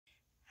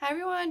Hi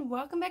everyone,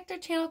 welcome back to our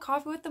channel,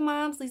 Coffee with the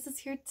Moms. Lisa's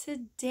here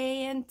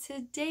today, and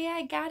today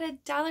I got a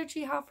Dollar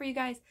Tree haul for you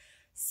guys.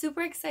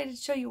 Super excited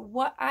to show you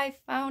what I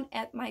found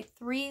at my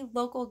 3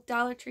 local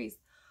Dollar Trees.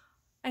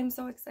 I'm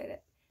so excited.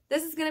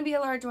 This is going to be a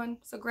large one,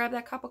 so grab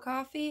that cup of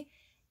coffee,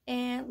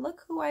 and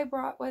look who I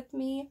brought with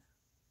me.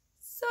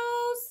 So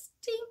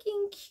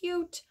stinking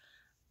cute.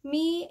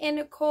 Me and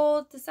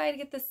Nicole decided to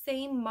get the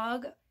same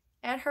mug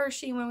at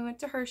Hershey when we went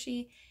to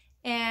Hershey,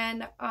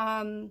 and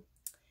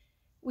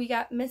we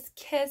got Miss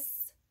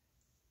Kiss,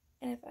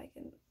 and if I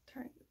can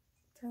turn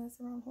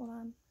this around, hold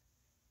on.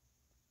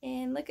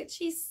 And look at,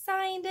 she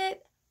signed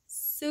it.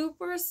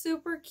 Super,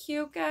 super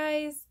cute,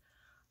 guys.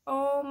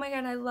 Oh my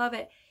god, I love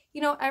it.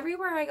 You know,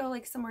 everywhere I go,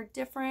 like somewhere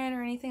different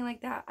or anything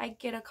like that, I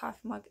get a coffee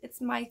mug.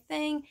 It's my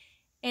thing.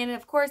 And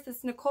of course,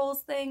 it's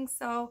Nicole's thing.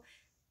 So,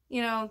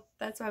 you know,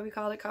 that's why we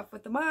call it Coffee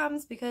with the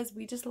Moms, because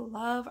we just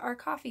love our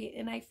coffee.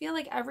 And I feel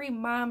like every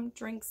mom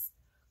drinks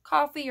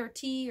coffee or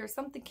tea or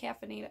something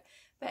caffeinated.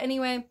 But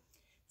anyway,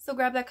 so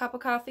grab that cup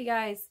of coffee,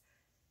 guys.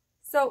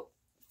 So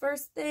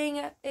first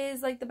thing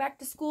is like the back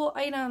to school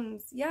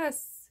items.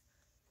 Yes,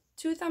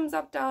 2 thumbs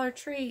up, Dollar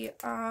Tree.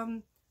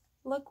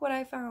 Look what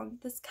I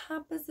found. This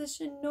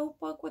composition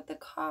notebook with the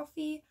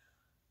coffee.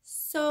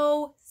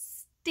 So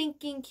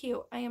stinking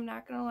cute. I am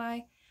not gonna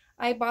lie.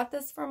 I bought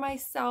this for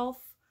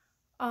myself.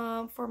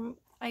 I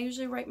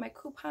usually write my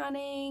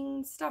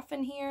couponing stuff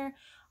in here.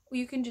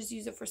 You can just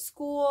use it for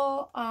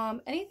school.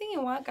 Anything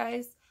you want,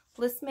 guys.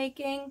 List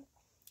making,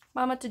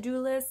 mama to-do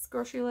lists,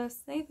 grocery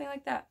lists, anything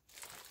like that.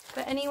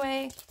 But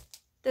anyway,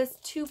 this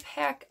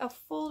 2-pack of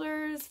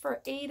folders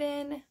for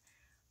Aiden.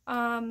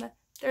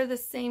 They're the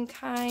same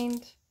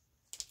kind,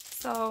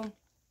 so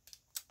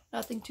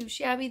nothing too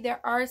shabby.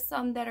 There are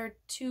some that are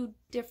 2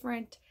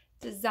 different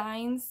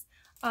designs.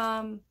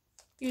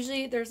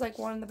 Usually there's like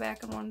one in the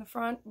back and one in the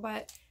front,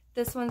 but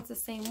this one's the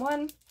same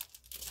one.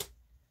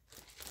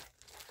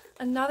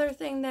 Another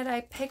thing that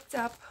I picked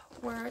up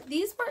were,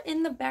 these were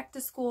in the back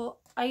to school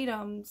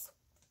items.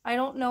 I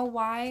don't know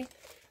why,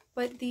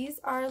 but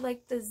these are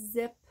like the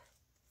zip,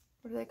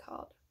 what are they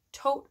called?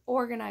 Tote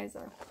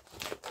organizer.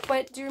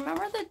 But do you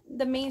remember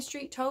the Main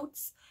Street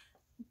totes?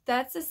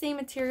 That's the same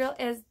material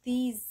as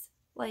these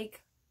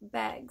like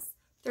bags.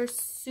 They're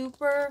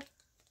super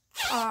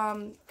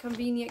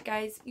convenient,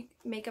 guys.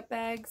 Makeup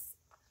bags.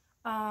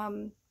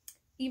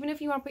 Even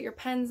if you want to put your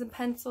pens and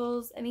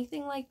pencils,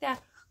 anything like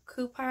that.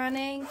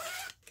 Couponing,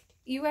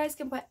 you guys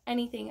can put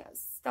anything,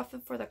 stuff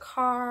for the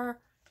car,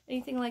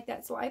 anything like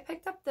that. So I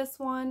picked up this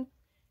one.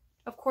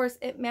 Of course,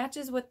 it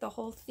matches with the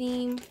whole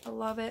theme. I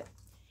love it.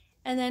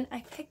 And then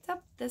I picked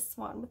up this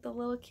one with the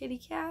little kitty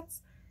cats.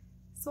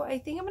 So I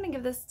think I'm going to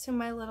give this to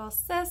my little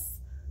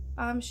sis.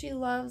 She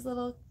loves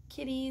little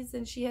kitties,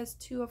 and she has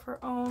 2 of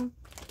her own.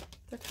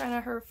 They're kind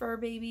of her fur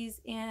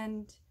babies,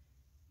 and,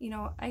 you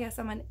know, I guess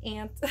I'm an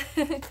aunt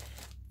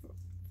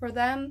for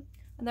them.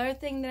 Another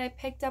thing that I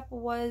picked up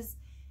was,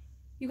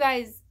 you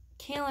guys,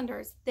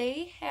 calendars.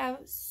 They have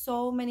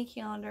so many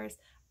calendars.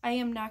 I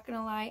am not going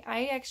to lie.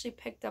 I actually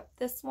picked up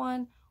this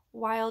one,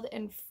 Wild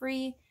and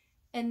Free.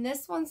 And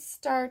this one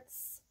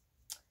starts,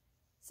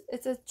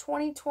 it's a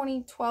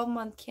 2020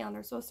 12-month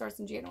calendar, so it starts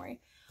in January.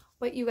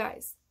 But you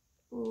guys,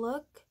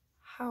 look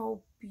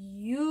how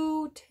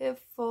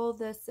beautiful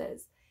this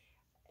is.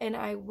 And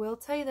I will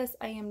tell you this,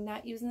 I am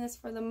not using this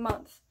for the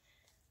month.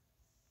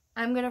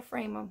 I'm going to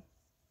frame them.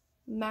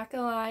 Not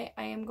gonna lie,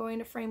 I am going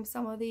to frame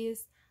some of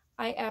these.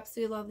 I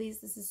absolutely love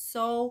these. This is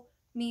so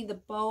me, the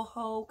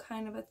boho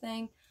kind of a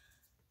thing.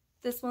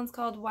 This one's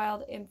called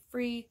Wild and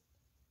Free.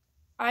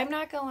 I'm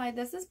not gonna lie,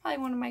 this is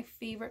probably one of my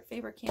favorite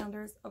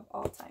calendars of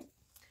all time.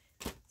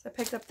 So I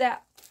picked up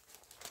that.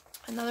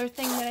 Another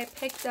thing that I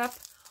picked up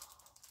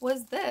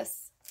was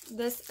this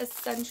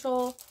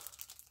essential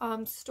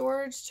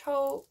storage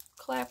tote,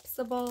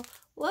 collapsible.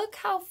 Look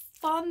how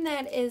fun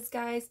that is,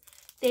 guys.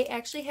 They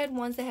actually had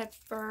ones that had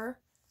fur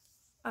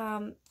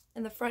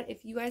in the front.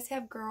 If you guys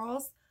have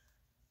girls,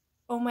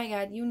 oh my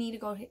god, you need to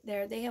go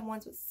there. They have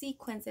ones with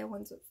sequins, they have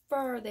ones with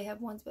fur, they have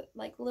ones with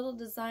like little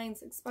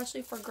designs,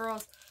 especially for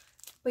girls.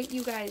 But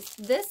you guys,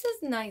 this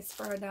is nice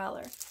for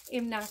 $1.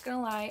 I'm not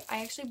gonna lie,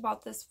 I actually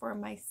bought this for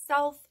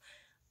myself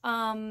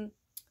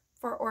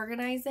for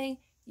organizing.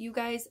 You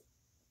guys,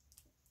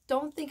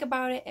 don't think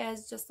about it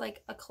as just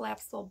like a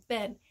collapsible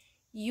bin.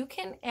 You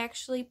can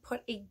actually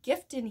put a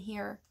gift in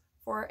here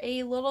for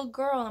a little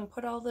girl and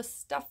put all this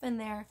stuff in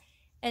there,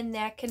 and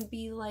that can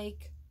be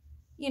like,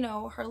 you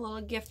know, her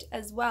little gift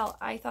as well.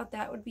 I thought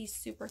that would be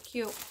super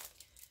cute.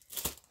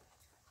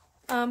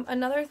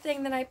 Another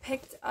thing that I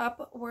picked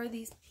up were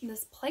this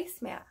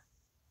placemat.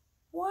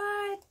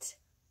 What?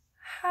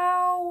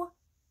 How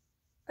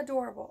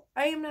adorable.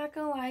 I am not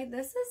gonna lie,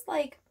 this is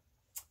like,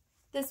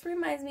 this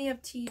reminds me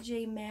of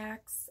TJ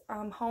Maxx,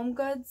 Home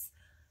Goods.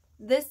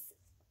 This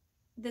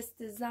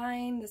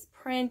design, this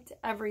print,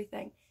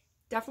 everything.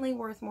 Definitely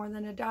worth more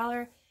than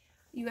 $1.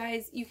 You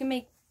guys, you can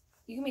make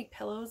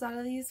pillows out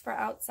of these for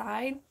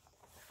outside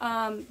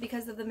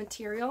because of the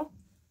material.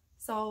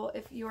 So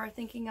if you are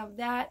thinking of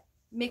that,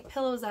 make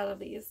pillows out of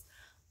these.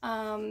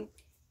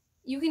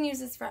 You can use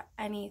this for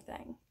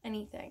anything,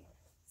 anything.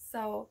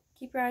 So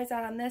keep your eyes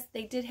out on this.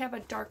 They did have a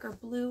darker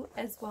blue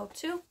as well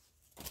too.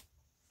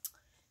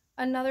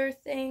 Another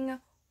thing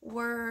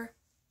were,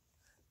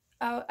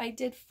 I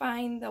did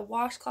find the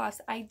washcloths.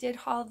 I did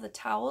haul the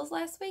towels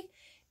last week.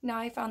 Now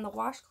I found the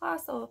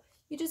washcloth, so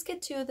you just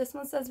get two. This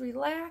one says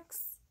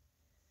relax.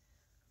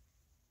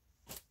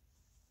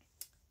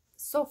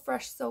 So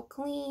fresh, so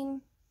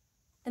clean.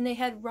 And they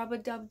had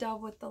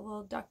rub-a-dub-dub with the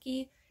little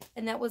ducky,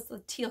 and that was the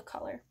teal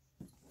color.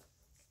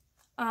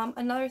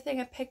 Another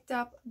thing I picked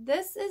up,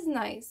 this is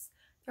nice.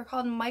 They're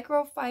called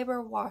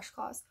microfiber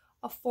washcloths,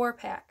 a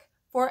 4-pack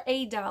for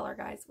 $1,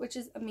 guys, which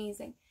is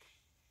amazing.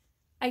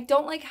 I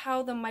don't like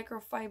how the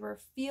microfiber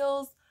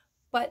feels,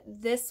 but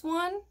this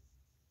one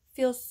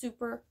feels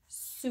super,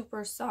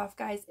 super soft,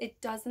 guys.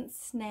 It doesn't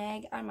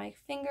snag on my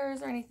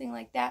fingers or anything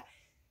like that.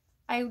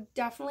 I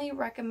definitely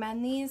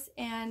recommend these,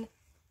 and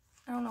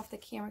I don't know if the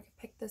camera can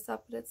pick this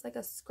up, but it's like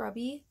a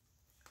scrubby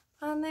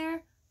on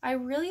there. I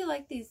really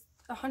like these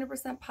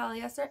 100%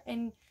 polyester,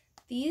 and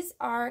these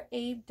are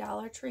a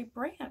Dollar Tree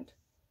brand.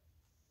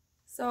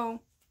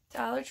 So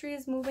Dollar Tree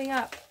is moving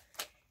up.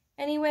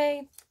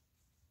 Anyway,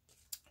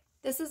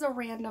 this is a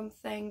random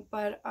thing,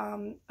 but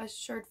a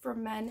shirt for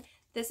men.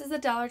 This is a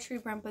Dollar Tree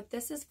brand, but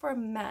this is for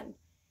men,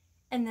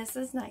 and this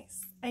is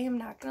nice. I am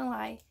not gonna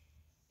lie.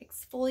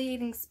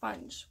 Exfoliating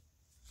sponge.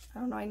 I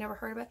don't know, I never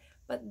heard of it,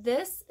 but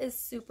this is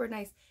super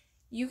nice.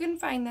 You can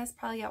find this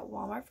probably at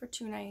Walmart for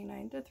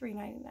 $2.99 to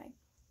 $3.99.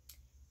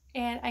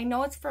 And I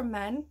know it's for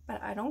men,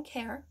 but I don't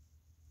care.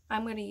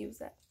 I'm going to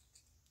use it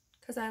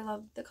because I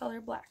love the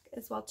color black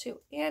as well too.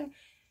 And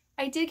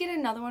I did get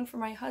another one for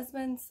my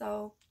husband,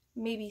 so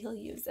maybe he'll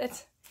use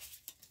it.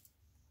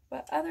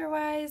 But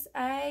otherwise,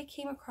 I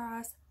came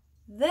across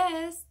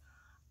this.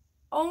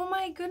 Oh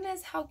my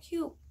goodness, how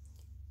cute.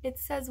 It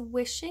says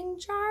wishing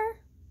jar,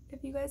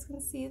 if you guys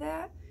can see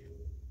that.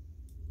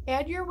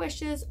 Add your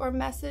wishes or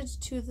message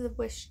to the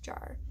wish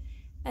jar.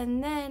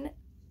 And then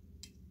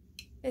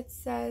it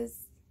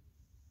says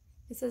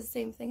the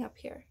same thing up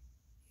here.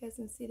 You guys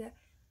can see that.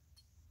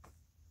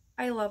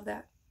 I love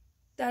that.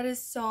 That is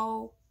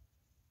so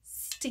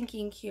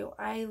stinking cute.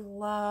 I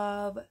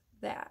love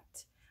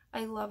that.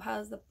 I love how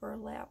there's the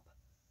burlap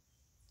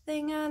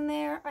thing on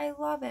there. I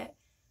love it.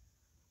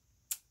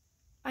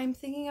 I'm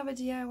thinking of a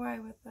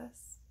DIY with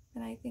this,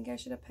 and I think I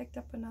should have picked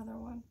up another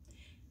one.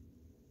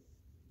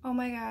 Oh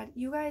my god,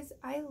 you guys,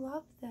 I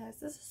love this.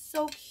 This is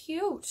so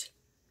cute.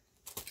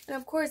 And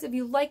of course, if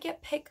you like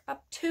it, pick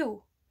up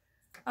two.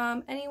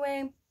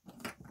 Anyway,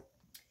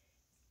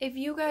 if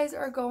you guys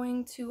are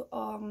going to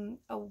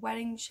a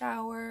wedding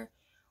shower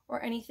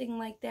or anything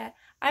like that,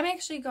 I'm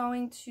actually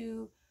going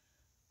to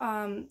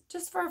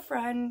just for a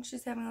friend.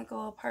 She's having like a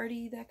little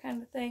party, that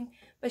kind of thing,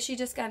 but she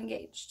just got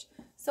engaged.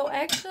 So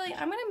actually,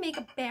 I'm gonna make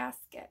a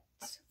basket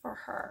for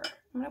her.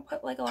 I'm gonna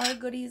put like a lot of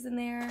goodies in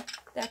there,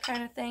 that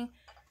kind of thing.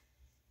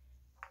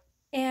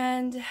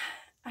 And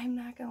I'm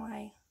not gonna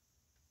lie,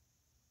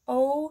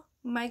 oh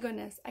my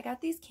goodness, I got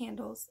these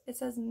candles. It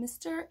says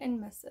Mr. and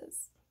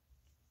Mrs.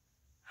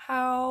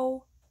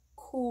 How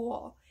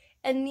cool.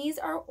 And these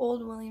are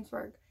Old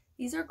Williamsburg.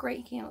 These are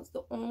great candles.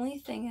 The only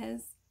thing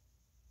is,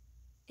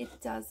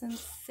 it doesn't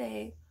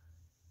say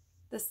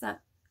the scent.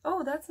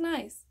 Oh, that's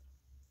nice.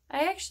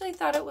 I actually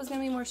thought it was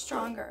gonna be more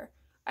stronger.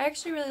 I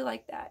actually really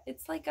like that.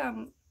 It's like it's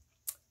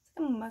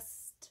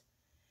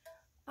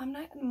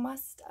like a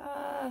must.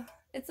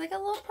 It's like a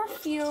little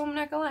perfume, I'm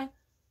not gonna lie.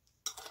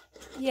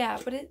 Yeah,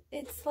 but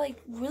it's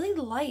like really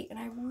light, and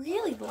I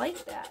really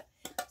like that.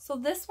 So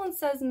this one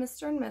says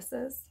Mr. and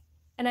Mrs.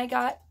 And I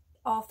got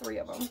all three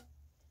of them.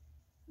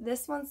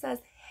 This one says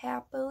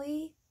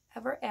Happily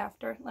Ever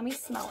After. Let me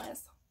smell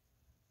this.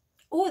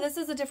 Oh, this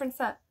is a different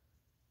scent.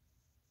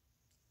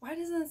 Why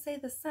doesn't it say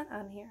the scent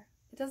on here?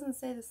 It doesn't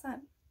say the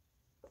scent.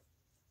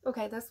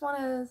 Okay, this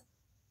one is,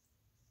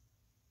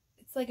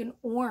 it's like an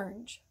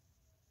orange.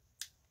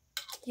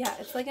 Yeah,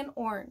 it's like an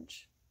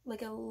orange.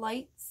 Like a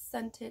light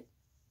scented,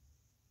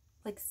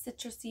 like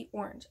citrusy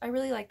orange. I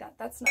really like that.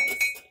 That's nice.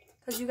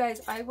 Because you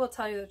guys, I will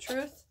tell you the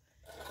truth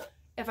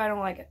if I don't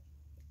like it.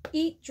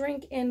 Eat,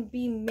 drink, and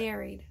be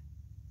married.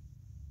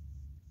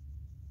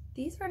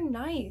 These are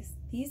nice.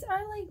 These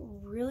are like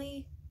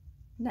really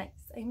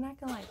nice. I'm not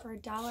gonna lie. For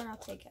 $1, I'll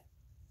take it.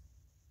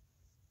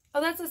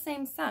 Oh, that's the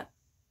same scent.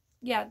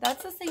 Yeah,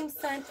 that's the same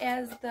scent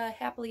as the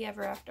Happily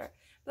Ever After.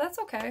 But that's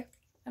okay.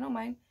 I don't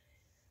mind.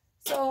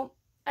 So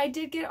I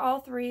did get all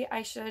three.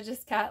 I should have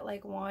just got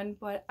like one,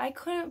 but I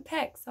couldn't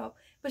pick. So,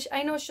 but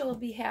I know she'll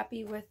be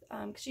happy with,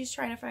 cause she's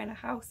trying to find a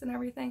house and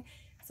everything.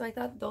 So I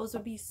thought those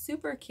would be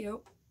super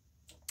cute.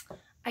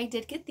 I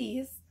did get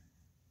these.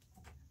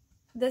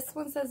 This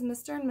one says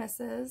Mr. and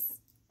Mrs.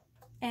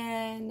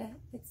 And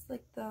it's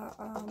like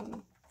the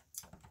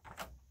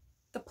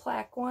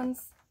plaque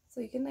ones.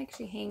 So you can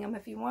actually hang them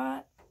if you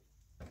want.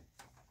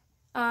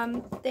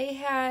 They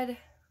had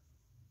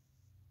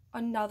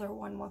another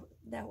one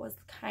that was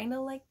kind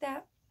of like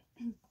that.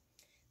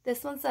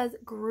 This one says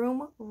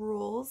Groom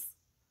Rules.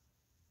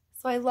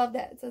 So I love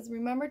that. It says,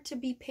 remember to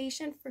be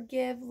patient,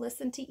 forgive,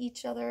 listen to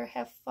each other,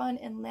 have fun,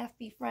 and laugh,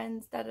 be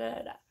friends, da da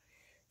da da.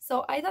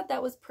 So I thought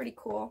that was pretty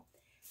cool.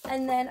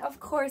 And then,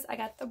 of course, I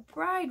got the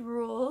bride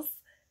rules.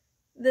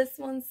 This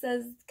one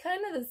says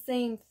kind of the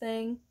same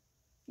thing.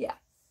 Yeah.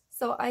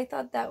 So I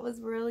thought that was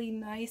really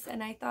nice.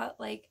 And I thought,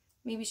 like,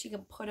 maybe she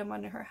could put them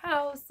under her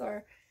house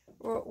or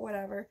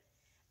whatever.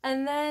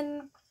 And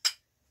then,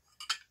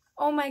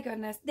 oh my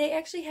goodness, they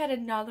actually had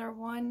another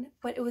one,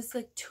 but it was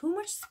like too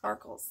much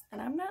sparkles.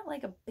 And I'm not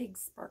like a big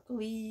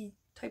sparkly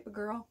type of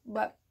girl,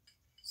 but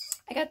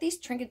I got these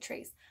trinket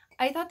trays.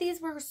 I thought these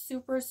were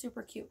super,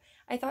 super cute.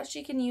 I thought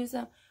she can use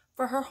them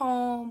for her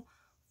home,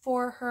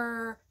 for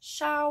her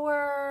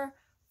shower,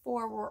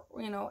 for,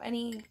 you know,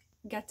 any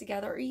get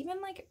together, or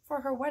even like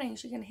for her wedding,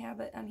 she can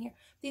have it on here.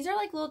 These are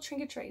like little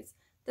trinket trays.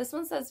 This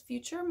one says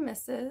Future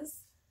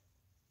Mrs.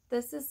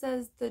 This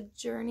says The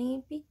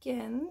Journey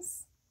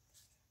Begins.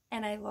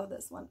 And I love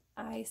this one.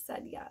 I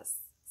said yes.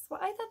 So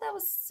I thought that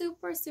was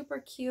super, super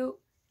cute.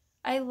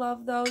 I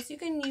love those. You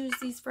can use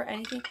these for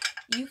anything.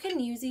 You can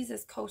use these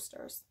as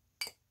coasters.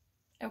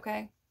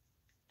 Okay?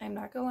 I'm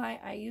not gonna lie.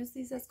 I use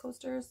these as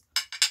coasters.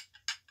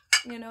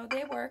 You know,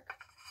 they work.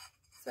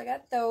 So I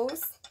got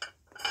those.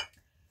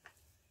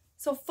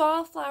 So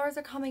fall flowers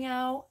are coming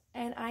out,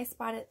 and I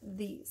spotted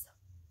these.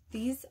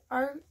 These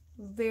are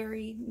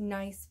very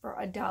nice for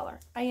 $1.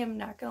 I am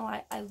not gonna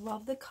lie. I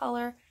love the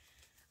color.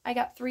 I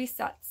got 3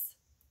 sets.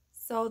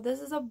 So this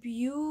is a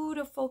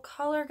beautiful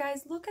color,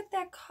 guys. Look at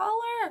that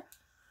color.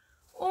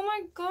 Oh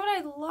my god,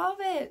 I love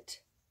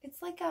it.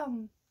 It's like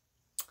a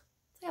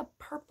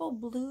purple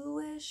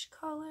bluish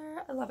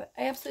color. I love it.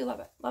 I absolutely love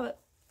it. Love it.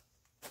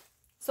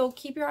 So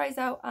keep your eyes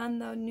out on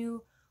the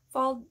new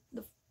fall.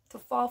 The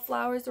fall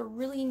flowers are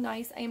really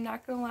nice. I am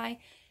not gonna lie.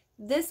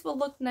 This will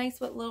look nice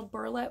with little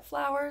burlap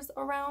flowers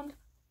around.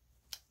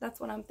 That's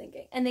what I'm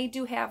thinking. And they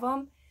do have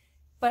them,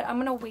 but I'm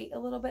gonna wait a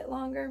little bit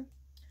longer.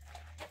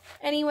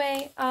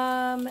 Anyway,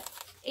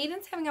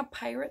 Aiden's having a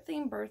pirate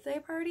themed birthday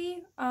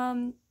party.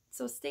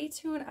 So stay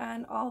tuned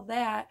on all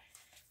that.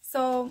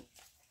 So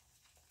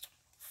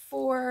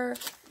for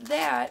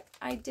that,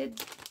 I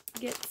did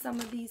get some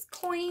of these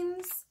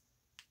coins.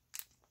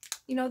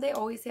 You know, they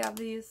always have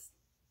these,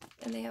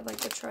 and they have like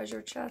the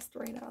treasure chest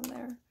right on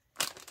there.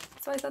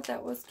 So I thought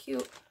that was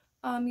cute.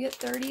 You get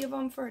 30 of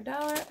them for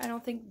 $1. I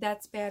don't think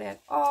that's bad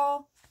at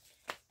all.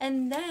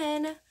 And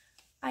then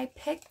I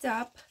picked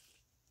up,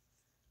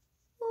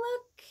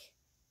 look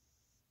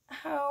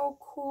how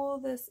cool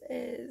this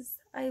is.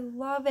 I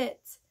love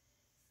it.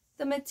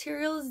 The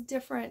material is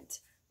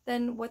different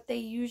than what they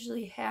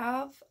usually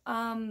have.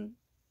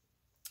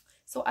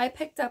 So I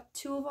picked up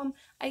 2 of them.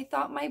 I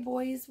thought my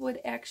boys would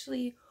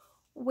actually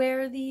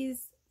wear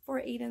these for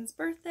Aiden's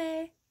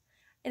birthday.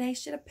 And I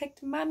should have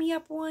picked Mommy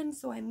up one.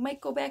 So I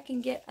might go back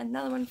and get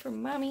another one for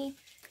Mommy,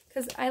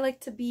 because I like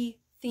to be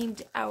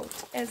themed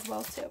out as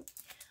well too.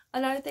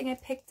 Another thing I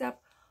picked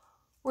up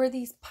were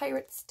these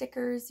pirate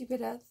stickers. You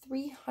get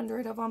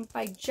 300 of them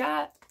by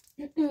Jet.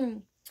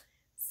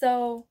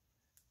 So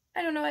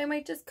I don't know, I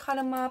might just cut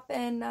them up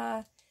and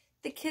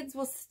the kids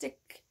will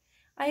stick.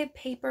 I have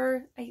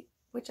paper,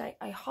 which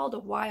I hauled a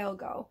while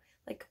ago,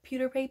 like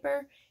computer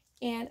paper,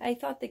 and I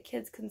thought the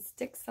kids can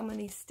stick some of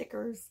these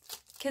stickers.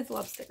 Kids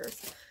love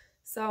stickers.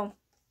 So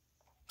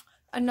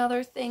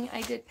another thing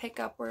I did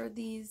pick up were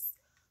these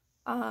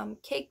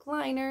cake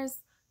liners,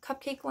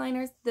 cupcake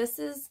liners. This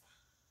is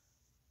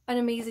an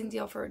amazing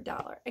deal for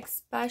 $1,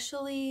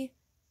 especially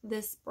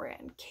this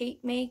brand,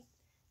 Kate Make.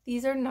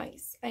 These are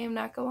nice. I am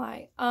not gonna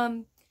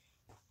lie.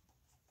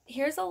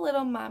 Here's a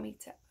little mommy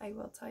tip. I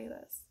will tell you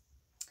this.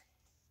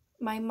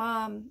 My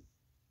mom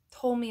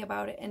told me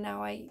about it, and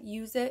now I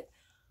use it.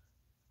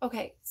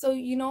 Okay, so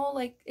you know,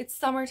 like, it's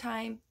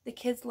summertime. The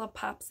kids love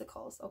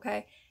popsicles,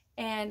 okay?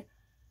 And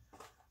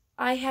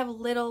I have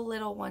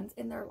little ones,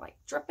 and they're like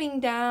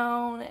dripping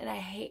down, and I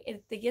hate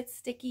it. They get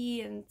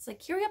sticky, and it's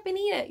like, hurry up and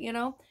eat it, you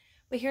know?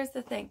 But here's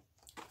the thing.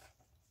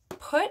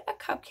 Put a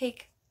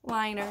cupcake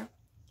liner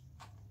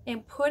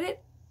and put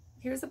it,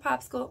 here's a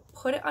popsicle,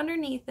 put it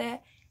underneath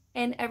it,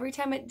 and every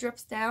time it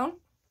drips down,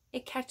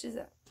 it catches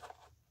it.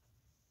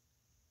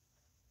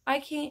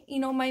 I can't, you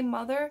know, my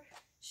mother,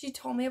 she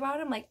told me about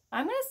it. I'm like,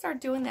 I'm going to start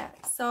doing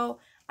that. So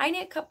I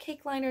need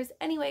cupcake liners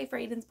anyway for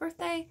Aiden's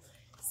birthday.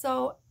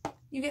 So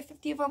you get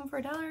 50 of them for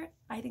 $1.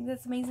 I think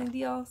that's an amazing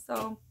deal.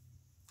 So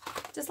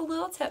just a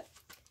little tip.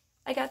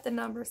 I got the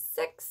number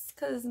 6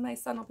 because my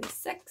son will be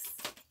 6.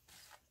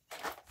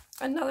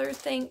 Another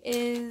thing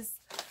is,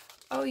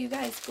 oh, you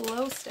guys,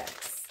 glow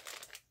sticks,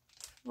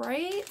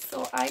 right?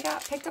 So I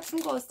picked up some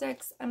glow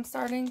sticks. I'm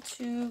starting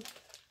to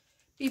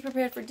be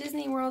prepared for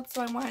Disney World,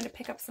 so I wanted to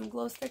pick up some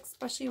glow sticks,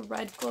 especially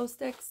red glow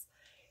sticks.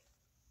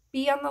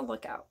 Be on the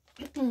lookout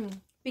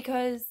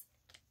because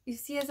you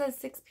see it says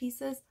 6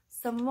 pieces.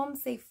 Some of them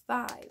say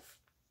 5.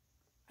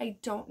 I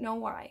don't know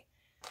why.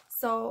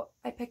 So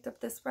I picked up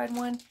this red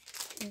one.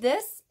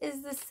 This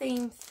is the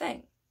same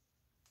thing,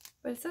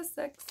 but it says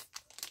 6.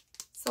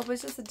 So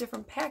it's just a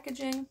different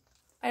packaging.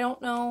 I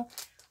don't know.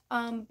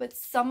 But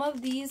some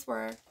of these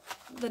were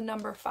the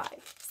number 5.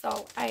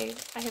 So I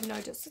have no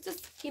idea. So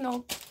just, you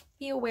know,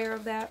 be aware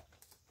of that.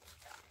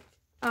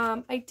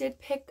 I did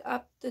pick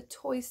up the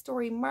Toy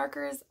Story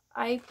markers.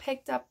 I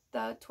picked up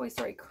the Toy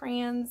Story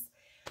crayons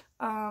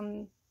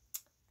and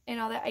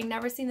all that. I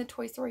never seen the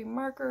Toy Story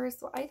markers,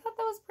 so I thought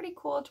that was pretty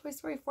cool. Toy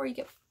Story 4, you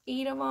get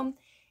 8 of them.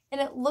 And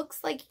it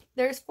looks like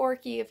there's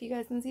Forky. If you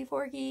guys can see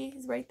Forky,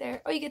 he's right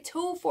there. Oh, you get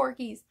 2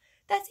 Forkies.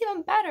 That's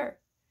even better.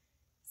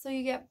 So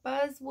you get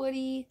Buzz,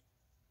 Woody,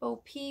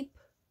 Bo Peep,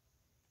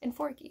 and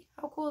Forky.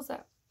 How cool is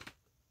that?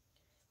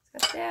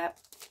 Got that.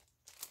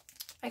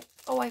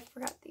 I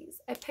forgot these.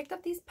 I picked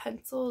up these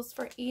pencils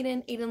for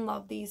Aiden. Aiden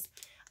loved these.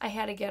 I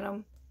had to get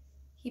them.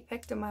 He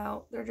picked them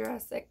out. They're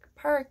Jurassic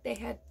Park. They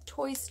had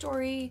Toy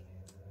Story.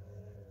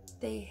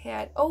 They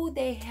had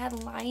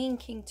Lion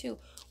King too,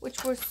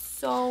 which were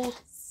so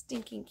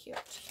stinking cute.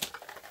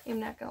 I'm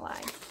not gonna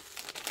lie.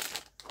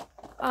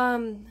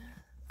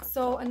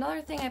 So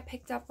another thing I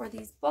picked up were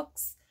these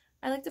books.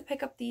 I like to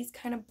pick up these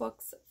kind of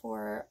books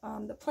for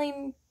the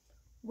plane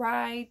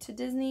ride to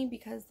Disney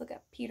because look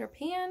at Peter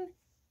Pan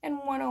and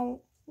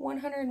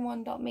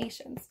 101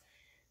 Dalmatians.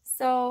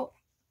 So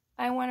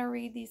I want to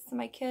read these to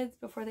my kids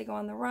before they go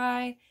on the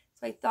ride.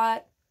 So I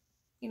thought,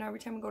 you know, every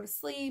time I go to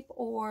sleep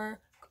or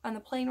on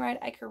the plane ride,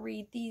 I could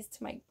read these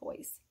to my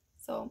boys.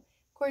 So,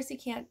 of course, you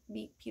can't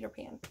beat Peter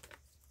Pan.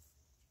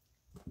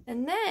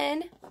 And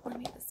then, let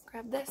me just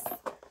grab this.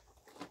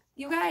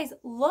 You guys,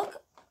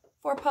 look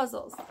for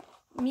puzzles.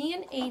 Me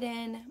and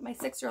Aiden, my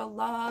 6-year-old,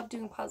 love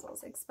doing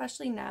puzzles,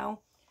 especially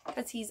now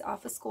because he's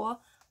off of school.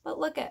 But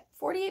look at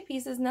 48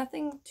 pieces,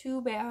 nothing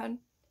too bad.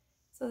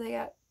 So they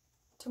got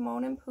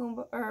Timon and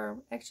Pumbaa, or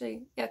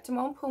actually, yeah,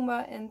 Timon,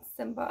 Pumbaa, and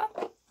Simba.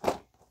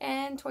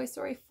 And Toy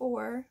Story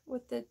 4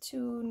 with the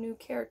 2 new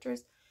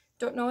characters.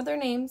 Don't know their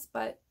names,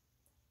 but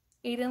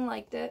Aiden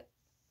liked it.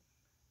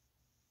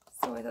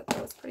 So I thought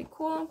that was pretty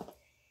cool.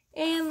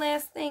 And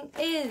last thing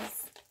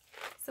is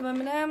some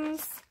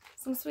M&Ms,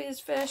 some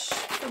Swedish Fish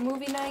for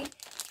movie night.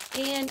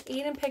 And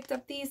Aiden picked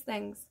up these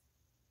things.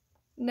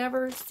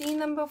 Never seen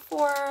them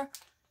before.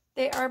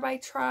 They are by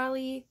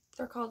Trolley.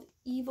 They're called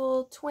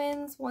Evil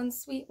Twins.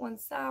 One's sweet,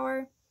 one's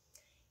sour.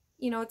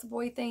 You know, it's a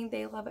boy thing.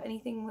 They love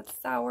anything with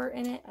sour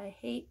in it. I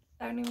hate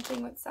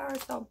anything with sour,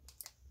 so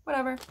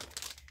whatever.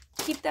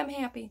 Keep them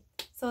happy.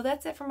 So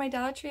that's it for my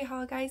Dollar Tree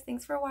haul, guys.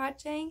 Thanks for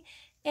watching.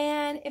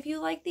 And if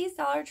you like these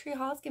Dollar Tree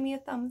hauls, give me a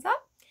thumbs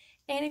up.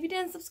 And if you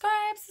didn't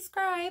subscribe,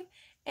 subscribe.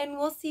 And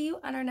we'll see you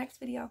on our next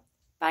video.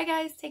 Bye,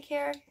 guys. Take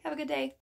care. Have a good day.